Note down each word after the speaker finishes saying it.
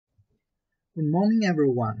Good morning,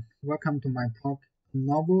 everyone. Welcome to my talk, a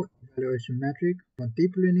novel evaluation metric for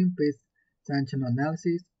deep learning-based scientific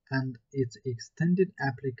analysis and its extended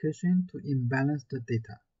application to imbalanced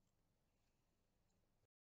data.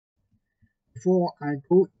 Before I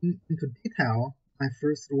go into detail, I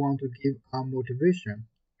first want to give our motivation.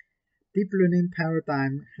 Deep learning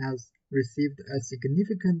paradigm has received a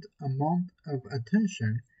significant amount of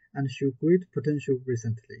attention and shows great potential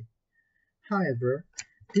recently. However,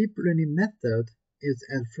 deep learning method is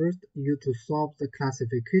at first used to solve the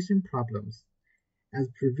classification problems. As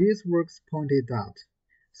previous works pointed out,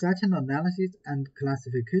 such an analysis and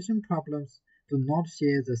classification problems do not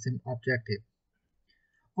share the same objective.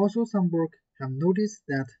 Also, some work have noticed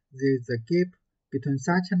that there is a gap between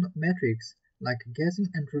such metrics like guessing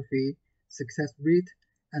entropy, success rate,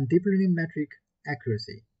 and deep learning metric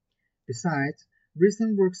accuracy. Besides,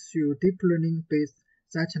 recent works show deep learning-based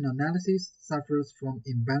such an analysis suffers from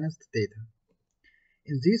imbalanced data.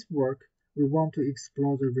 In this work, we want to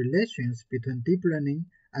explore the relations between deep learning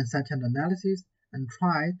and such an analysis and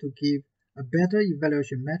try to give a better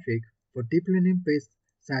evaluation metric for deep learning-based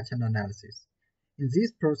such an analysis. In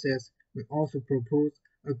this process, we also propose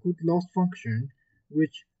a good loss function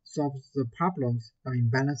which solves the problems of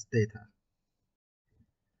imbalanced data.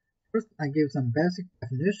 First, I give some basic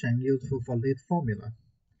definition useful for late formula.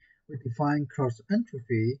 We define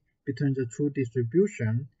cross-entropy between the true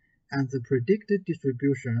distribution and the predicted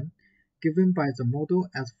distribution given by the model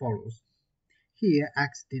as follows. Here,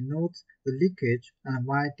 X denotes the leakage and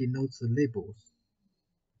Y denotes the labels.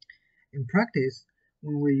 In practice,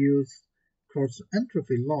 when we use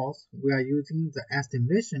cross-entropy loss, we are using the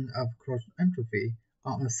estimation of cross-entropy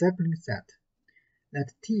on a sampling set.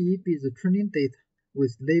 Let T be the training data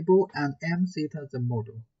with label and M theta the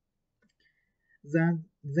model.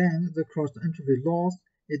 Then the cross-entropy loss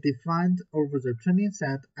is defined over the training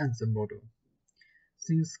set and the model.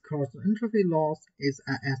 Since cross-entropy loss is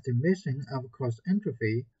an estimation of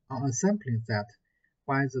cross-entropy on a sampling set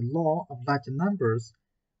by the law of large numbers,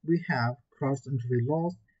 we have cross-entropy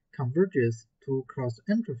loss converges to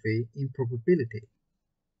cross-entropy in probability.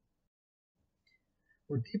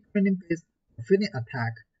 For deep learning-based profiling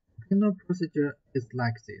attack, the general procedure is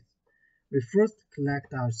like this. We first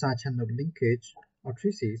collect our side-channel linkage or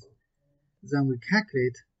traces, then we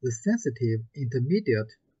calculate the sensitive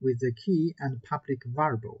intermediate with the key and public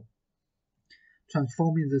variable,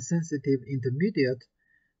 transforming the sensitive intermediate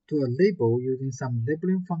to a label using some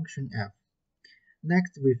labeling function f.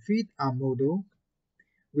 Next, we feed our model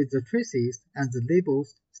with the traces and the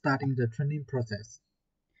labels starting the training process.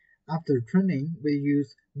 After training, we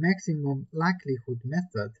use maximum likelihood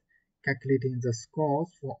method, calculating the scores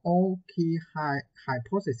for all key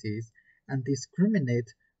hypotheses and discriminate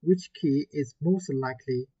which key is most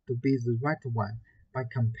likely to be the right one by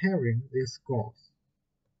comparing their scores.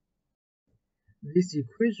 This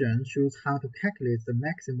equation shows how to calculate the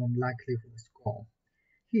maximum likelihood score.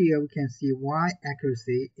 Here we can see why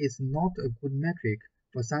accuracy is not a good metric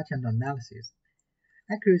for such an analysis.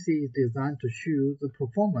 Accuracy is designed to show the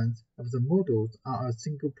performance of the models on a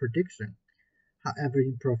single prediction. However,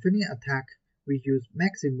 in profiling attack, we use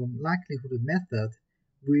maximum likelihood method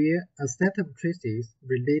where a set of traces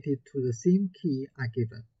related to the same key are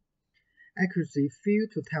given. Accuracy fails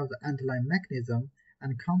to tell the underlying mechanism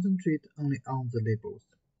and concentrate only on the labels.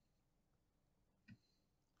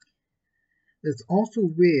 That's also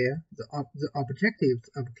where the objectives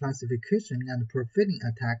of classification and profiling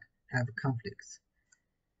attack have conflicts.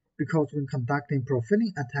 Because when conducting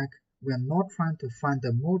profiling attack, we are not trying to find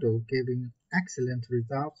a model giving excellent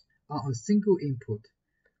results on a single input,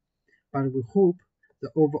 but we hope the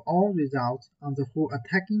overall results on the whole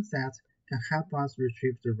attacking set can help us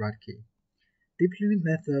retrieve the right key. Deep learning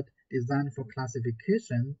method designed for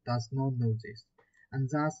classification does not know this, and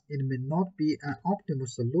thus it may not be an optimal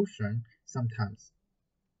solution sometimes.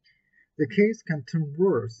 The case can turn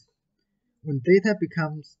worse when data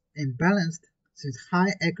becomes imbalanced, since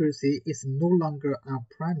high accuracy is no longer our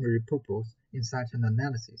primary purpose in such an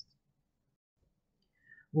analysis.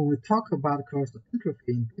 When we talk about cross-entropy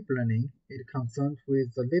in deep learning, it concerns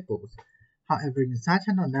with the labels. However, in such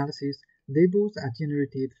an analysis, labels are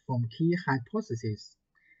generated from key hypotheses.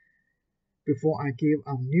 Before I give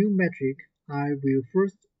a new metric, I will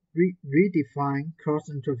first redefine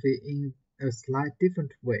cross-entropy in a slightly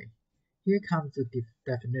different way. Here comes the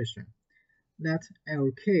definition. Let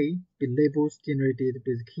Lk be labels generated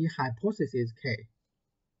with key hypothesis k.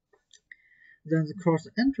 Then the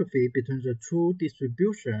cross-entropy between the true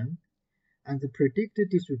distribution and the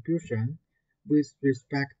predicted distribution with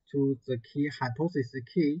respect to the key hypothesis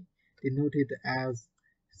k, denoted as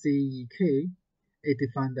CEK, is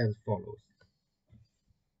defined as follows.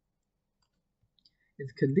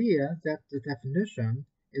 it's clear that the definition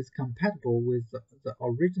is compatible with the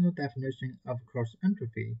original definition of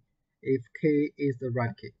cross-entropy if K is the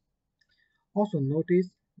right key. Also notice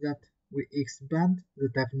that we expand the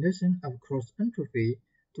definition of cross-entropy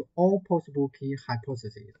to all possible key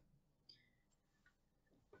hypotheses.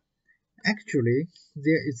 Actually,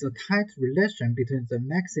 there is a tight relation between the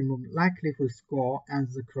maximum likelihood score and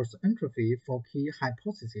the cross-entropy for key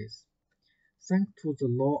hypotheses. Thanks to the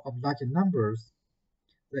law of large numbers,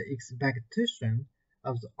 the expectation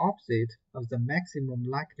of the opposite of the maximum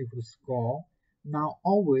likelihood score now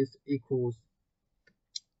always equals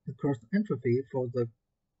the cross-entropy for the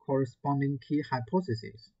corresponding key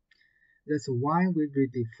hypothesis. That's why we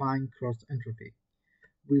redefine cross-entropy.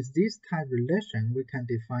 With this tight relation, we can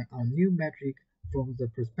define our new metric from the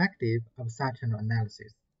perspective of side-channel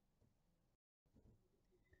analysis.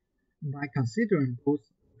 By considering both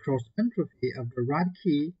cross-entropy of the right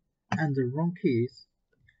key and the wrong keys,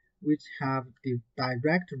 which have the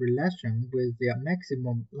direct relation with their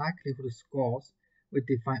maximum likelihood scores, we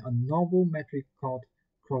define a novel metric called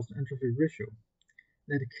cross-entropy ratio.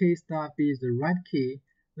 Let K star be the right key.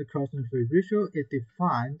 The cross-entropy ratio is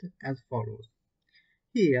defined as follows.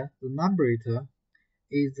 Here, the numerator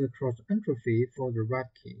is the cross-entropy for the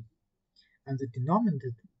right key, and the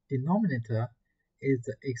denominator is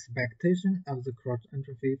the expectation of the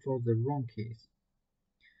cross-entropy for the wrong keys.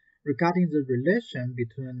 Regarding the relation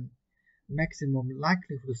between maximum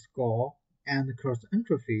likelihood score and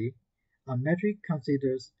cross-entropy, a metric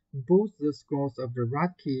considers both the scores of the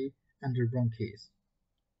right key and the wrong keys.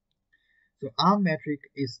 So our metric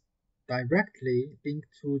is directly linked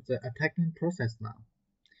to the attacking process now.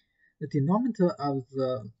 The denominator of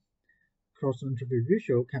the cross-entropy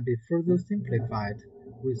ratio can be further simplified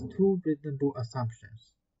with two reasonable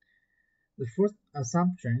assumptions. The first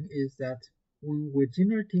assumption is that when we're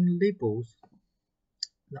generating labels,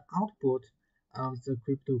 the output of the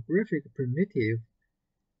cryptographic primitive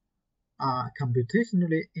are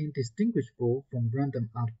computationally indistinguishable from random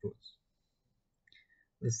outputs.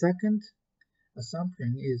 The second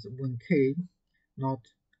assumption is when K not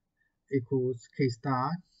equals K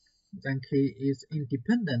star, then K is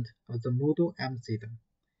independent of the model M theta.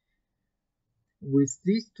 With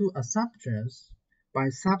these two assumptions, by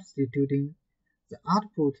substituting the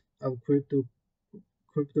output of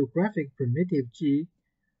cryptographic primitive G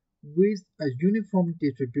with a uniform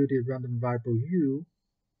distributed random variable U,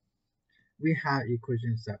 we have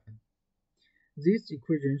equation 7. This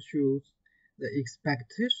equation shows the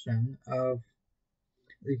expectation of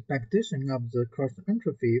the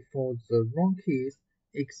cross-entropy for the wrong keys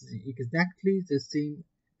is exactly the same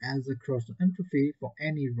as the cross-entropy for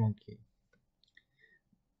any wrong key.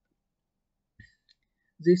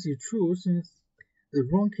 This is true since the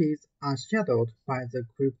wrong keys are shadowed by the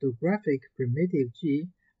cryptographic primitive G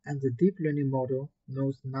and the deep learning model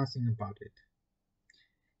knows nothing about it.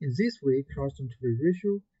 In this way, cross-entropy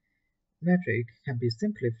ratio metric can be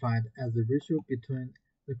simplified as the ratio between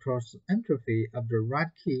the cross-entropy of the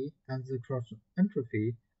right key and the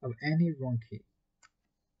cross-entropy of any wrong key.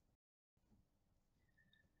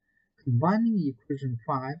 Combining equation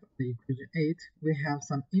 5 and equation 8, we have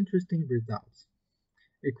some interesting results.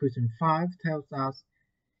 Equation 5 tells us,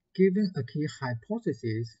 given a key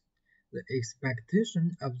hypothesis, the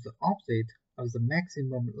expectation of the opposite of the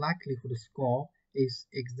maximum likelihood score is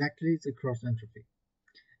exactly the cross-entropy.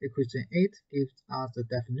 Equation 8 gives us the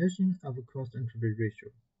definition of a cross-entropy ratio.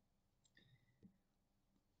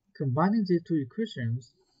 Combining these two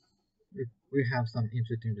equations, we have some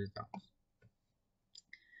interesting results.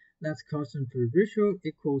 That cross-entropy ratio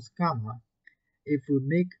equals gamma if we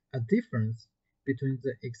make a difference between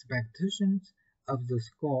the expectations of the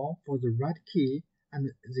score for the right key and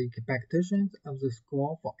the expectations of the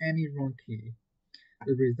score for any wrong key.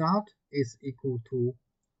 The result is equal to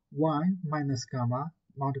 1 minus gamma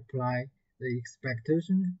multiply the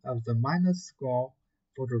expectation of the minus score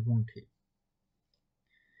for the wrong key.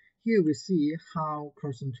 Here we see how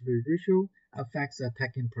cross-entropy ratio affects the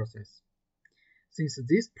attacking process. Since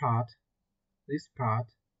this part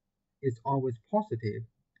is always positive,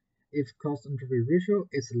 if cross-entropy ratio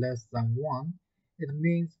is less than 1, it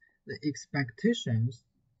means the expectations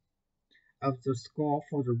of the score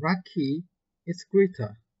for the right key is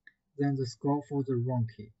greater than the score for the wrong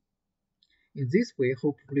key. In this way,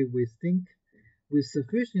 hopefully we think with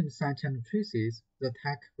sufficient side-channel traces, the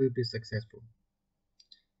attack will be successful.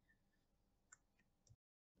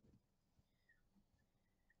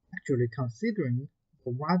 Actually, considering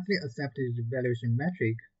the widely accepted evaluation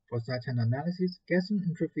metric for side-channel analysis, guessing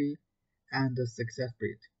entropy, and the success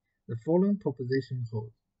rate, the following proposition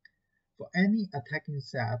holds. For any attacking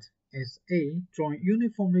set, SA drawn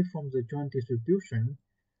uniformly from the joint distribution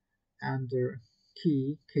and the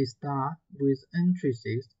key K star with n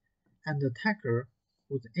traces, and the attacker,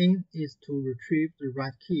 whose aim is to retrieve the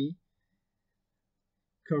right key,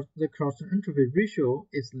 the cross-entropy ratio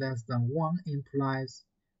is less than 1 implies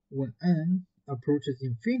when n approaches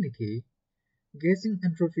infinity, guessing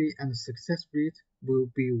entropy and success rate will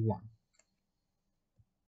be 1.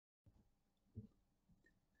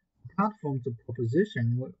 Apart from the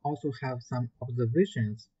proposition, we also have some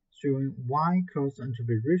observations showing why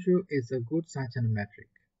cross-entropy ratio is a good Scientific metric.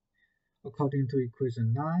 According to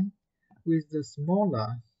equation 9, with the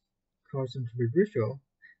smaller cross-entropy ratio,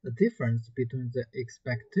 the difference between the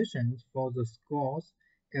expectations for the scores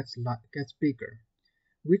gets bigger,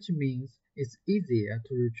 which means it's easier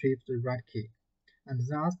to retrieve the right key, and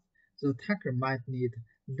thus the attacker might need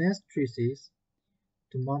less traces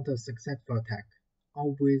to mount a successful attack,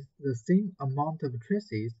 or with the same amount of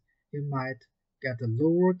traces, you might get a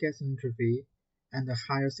lower guessing entropy and a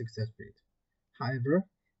higher success rate. However,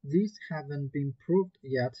 these haven't been proved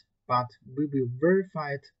yet, but we will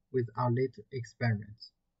verify it with our later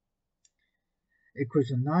experiments.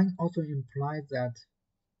 Equation 9 also implies that,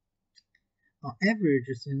 on average,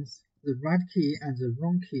 since the right key and the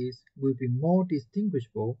wrong keys will be more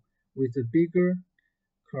distinguishable with a bigger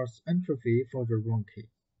cross-entropy for the wrong key,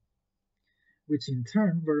 which in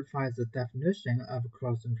turn verifies the definition of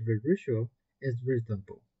cross-entropy ratio is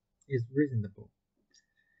reasonable.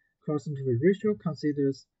 Cross-entropy ratio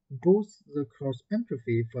considers both the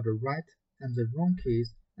cross-entropy for the right and the wrong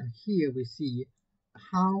keys, and here we see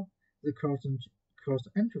how the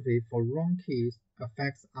cross-entropy for wrong keys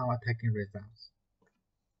affects our attacking results.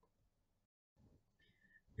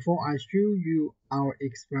 Before I show you our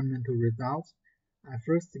experimental results, I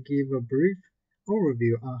first give a brief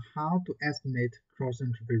overview on how to estimate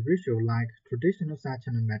cross-entropy ratio like traditional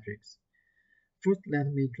side-channel metrics. First, let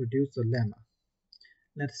me introduce the lemma.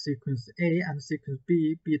 Let sequence A and sequence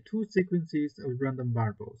B be two sequences of random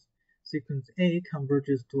variables. Sequence A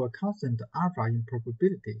converges to a constant alpha in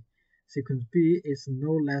probability. Sequence B is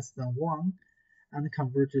no less than 1 and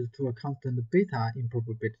converges to a constant beta in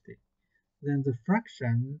probability. Then the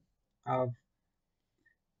fraction of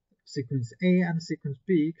sequence A and sequence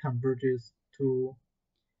B converges to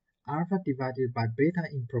alpha divided by beta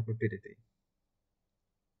in probability.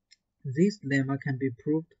 This lemma can be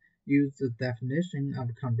proved using the definition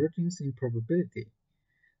of convergence in probability.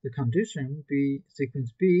 The condition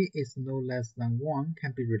sequence B is no less than 1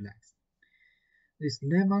 can be relaxed. This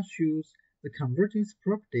lemma shows the convergence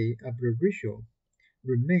property of the ratio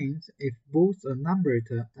remains if both the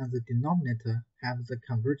numerator and the denominator have the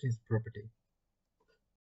convergence property.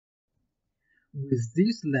 With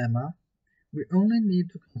this lemma, we only need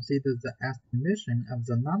to consider the estimation of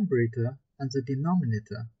the numerator and the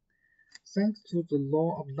denominator. Thanks to the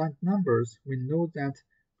law of like numbers, we know that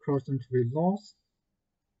cross-entropy loss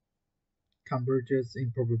converges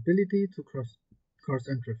in probability to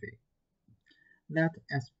cross-entropy. Let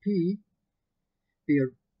SP be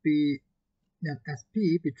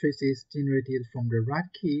traces generated from the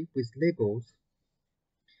right key with labels.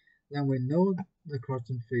 Then we know the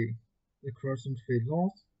cross-entropy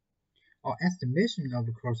loss or estimation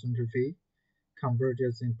of cross-entropy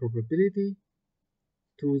converges in probability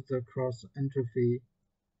to the cross-entropy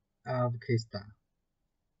of K star.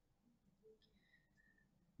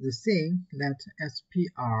 The thing let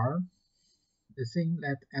SPR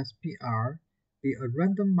be a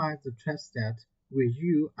randomized test set where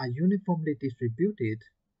U are uniformly distributed.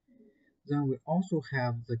 Then we also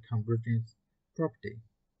have the convergence property.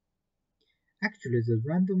 Actually, the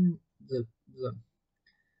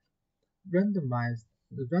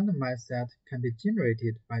randomized set can be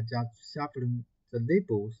generated by just shuffling the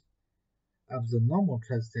labels of the normal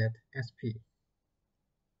test set SP.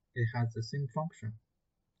 It has the same function.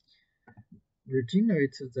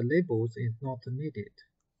 Regenerate the labels is not needed.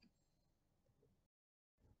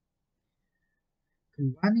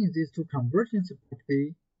 Combining these two convergence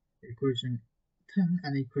properties, equation 10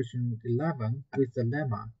 and equation 11, with the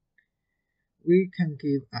lemma, we can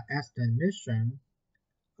give an estimation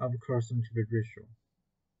of cross-entropy ratio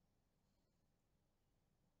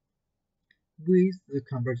with the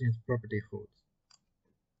convergence property holds.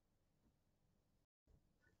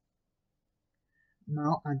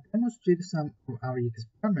 Now I demonstrate some of our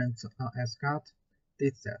experiments on SCOT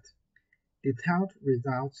dataset. Detailed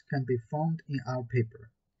results can be found in our paper.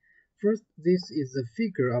 First, this is a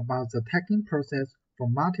figure about the tagging process for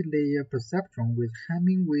multi-layer perceptron with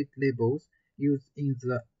Hamming weight labels used in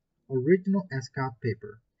the original SCOT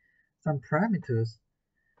paper. Some parameters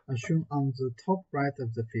are shown on the top right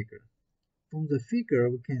of the figure. From the figure,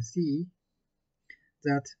 we can see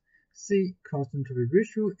that C cross-entropy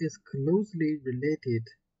ratio is closely related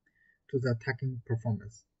to the attacking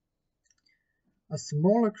performance. A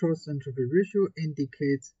smaller cross-entropy ratio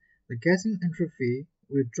indicates the guessing entropy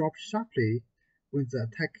will drop sharply when the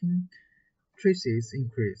attacking traces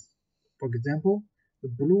increase. For example, the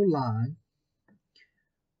blue line,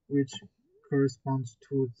 which corresponds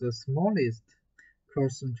to the smallest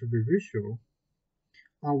cross-entropy ratio,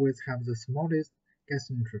 always have the smallest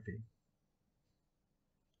guessing entropy.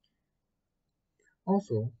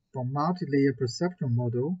 Also, for multi-layer perception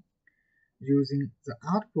model, using the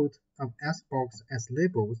output of S-box as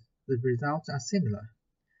labels, the results are similar.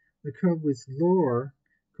 The curve with lower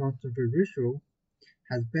cross-entropy ratio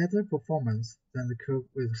has better performance than the curve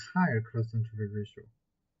with higher cross-entropy ratio.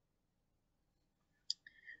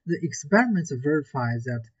 The experiments verify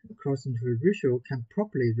that cross-entropy ratio can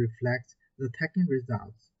properly reflect the attacking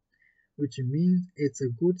results, which means it's a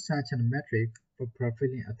good sidechain metric for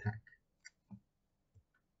profiling attack.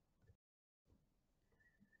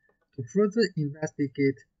 To further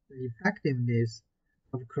investigate the effectiveness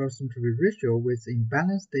of cross-entropy ratio with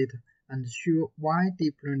imbalanced data and show why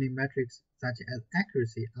deep learning metrics such as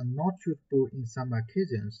accuracy are not useful in some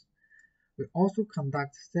occasions, we also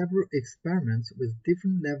conduct several experiments with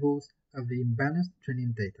different levels of the imbalanced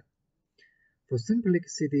training data. For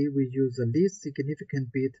simplicity, we use the least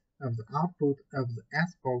significant bit of the output of the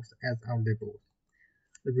S-box as our labels.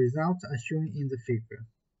 The results are shown in the figure.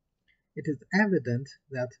 It is evident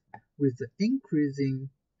that with the increasing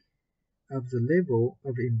of the level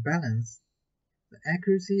of imbalance, the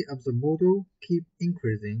accuracy of the model keeps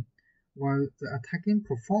increasing, while the attacking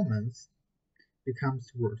performance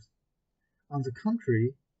becomes worse. On the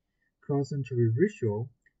contrary, cross-entropy ratio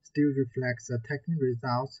still reflects the attacking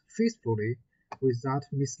results faithfully without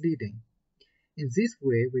misleading. In this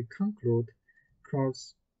way, we conclude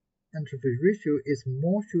cross-entropy ratio is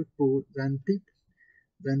more suitable than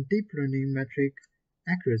deep learning metric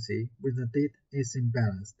accuracy when the data is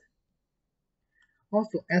imbalanced.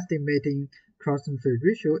 Also, estimating cross-entropy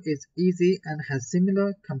ratio is easy and has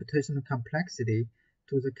similar computational complexity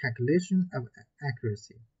to the calculation of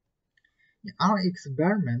accuracy. In our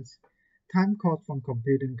experiments, time cost from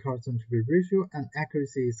computing cross-entropy ratio and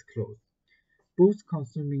accuracy is close, both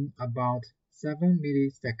consuming about 7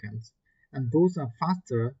 milliseconds, and both are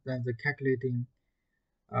faster than the calculating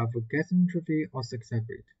of guessing entropy or success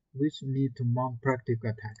rate, which need to mount practical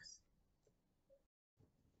attacks.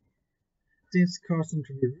 Since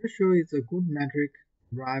cross-entropy ratio is a good metric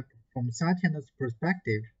derived from sidechannel's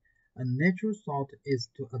perspective, a natural thought is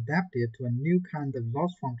to adapt it to a new kind of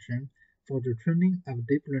loss function for the training of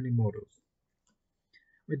deep learning models.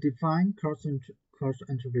 We define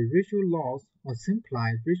cross-entropy ratio loss or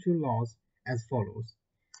simplified ratio loss as follows.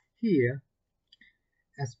 Here,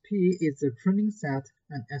 SP is the training set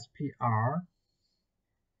and SPR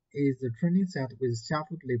is the training set with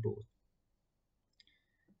shuffled labels.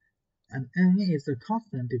 And N is a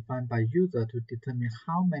constant defined by user to determine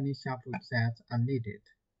how many shuffled sets are needed.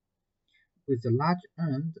 With a large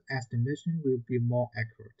N, the estimation will be more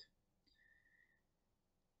accurate.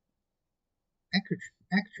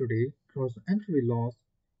 Actually, cross-entropy loss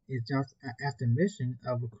is just an estimation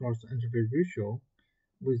of cross-entropy ratio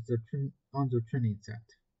on the training set.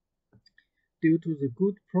 Due to the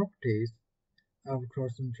good properties of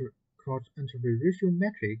cross-entropy ratio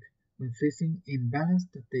metric when facing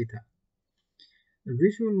imbalanced data, the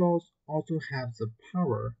ratio loss also has the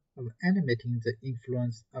power of animating the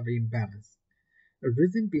influence of imbalance. The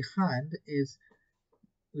reason behind is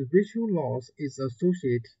the ratio loss is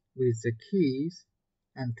associated with the keys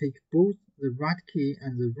and take both the right key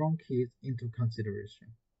and the wrong keys into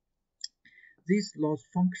consideration. This loss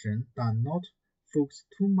function does not focus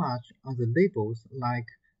too much on the labels like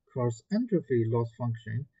cross-entropy loss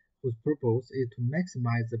function, whose purpose is to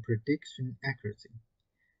maximize the prediction accuracy.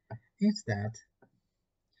 Instead,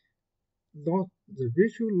 the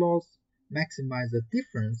ratio loss maximizes the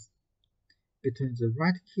difference between the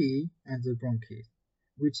right key and the wrong key,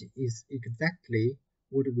 which is exactly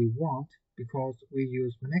what we want because we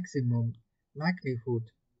use maximum likelihood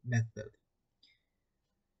method.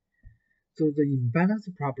 So the imbalance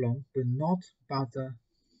problem will not bother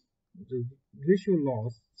the ratio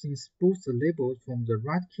loss since both the labels from the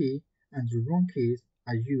right key and the wrong keys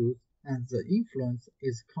are used and the influence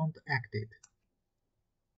is counteracted.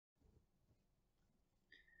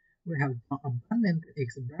 We have done abundant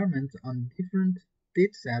experiments on different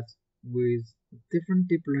datasets with different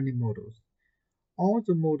deep learning models. All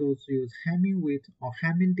the models use Hamming weight or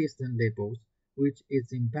Hamming distance labels, which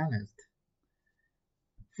is imbalanced.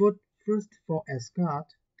 First, for Ascot,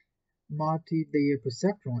 multi-layer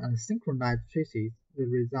perceptron and synchronized traces, the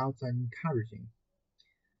results are encouraging.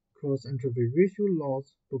 Cross-entropy ratio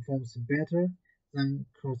loss performs better than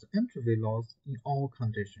cross-entropy loss in all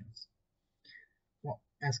conditions. For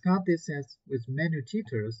Ascot datasets with manual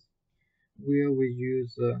jitters, where we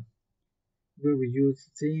use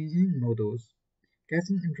CNN models,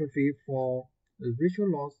 guessing entropy for the ratio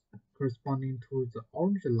loss corresponding to the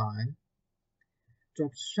orange line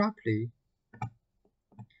drops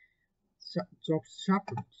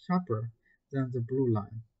sharper than the blue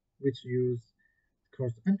line, which use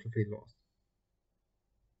cross-entropy loss.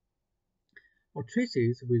 For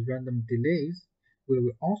traces with random delays, we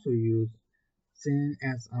will also use CNN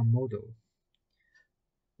as our model.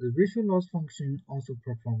 The ratio loss function also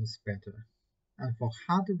performs better. And for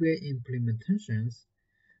hardware implementations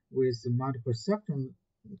with the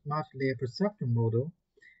multi-layer perceptron model,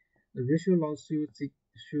 the ratio loss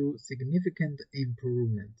show significant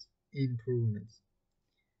improvements.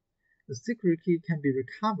 The secret key can be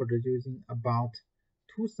recovered using about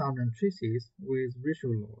 2,000 traces with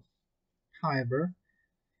ratio loss. However,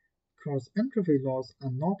 cross-entropy loss are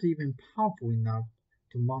not even powerful enough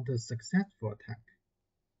to mount a successful attack.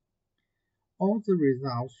 All the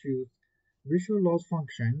results show ratio loss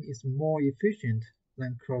function is more efficient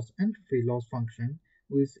than cross-entropy loss function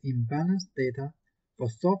with imbalanced data for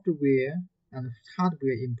software and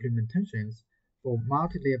hardware implementations for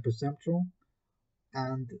multi-layer perceptron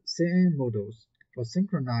and CNN models for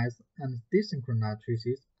synchronized and desynchronized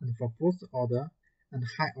traces and for first-order and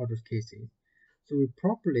high-order cases. So we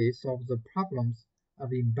properly solve the problems of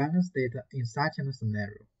imbalanced data in such a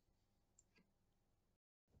scenario.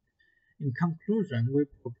 In conclusion, we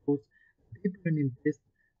propose a deep learning-based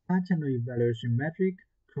side-channel evaluation metric,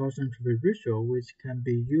 cross-entropy ratio, which can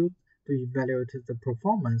be used to evaluate the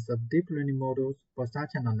performance of deep learning models for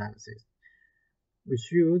side-channel analysis. We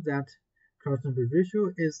show that cross-entropy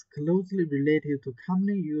ratio is closely related to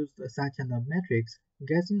commonly used side-channel metrics,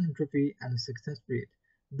 guessing entropy and success rate,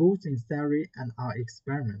 both in theory and our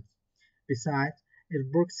experiments. Besides, it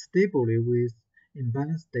works stably with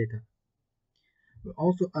imbalanced data. We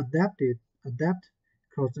also adapt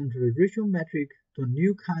cross-entropy ratio metric to a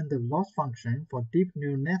new kind of loss function for deep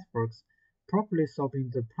neural networks, properly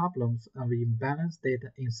solving the problems of imbalanced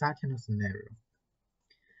data in such a scenario.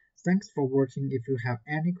 Thanks for watching. If you have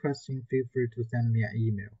any questions, feel free to send me an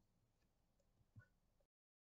email.